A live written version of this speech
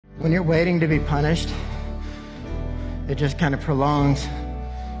When you're waiting to be punished, it just kind of prolongs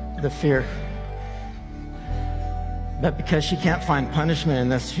the fear. But because she can't find punishment in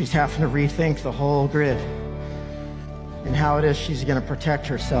this, she's having to rethink the whole grid and how it is she's going to protect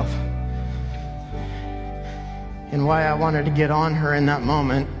herself. And why I wanted to get on her in that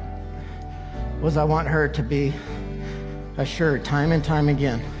moment was I want her to be assured time and time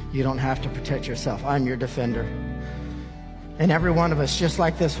again, you don't have to protect yourself. I'm your defender. And every one of us, just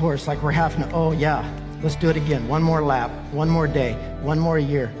like this horse, like we're having to, oh yeah, let's do it again. One more lap, one more day, one more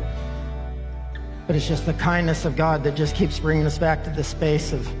year. But it's just the kindness of God that just keeps bringing us back to the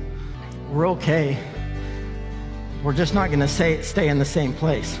space of we're okay. We're just not going to stay in the same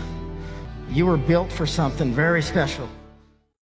place. You were built for something very special.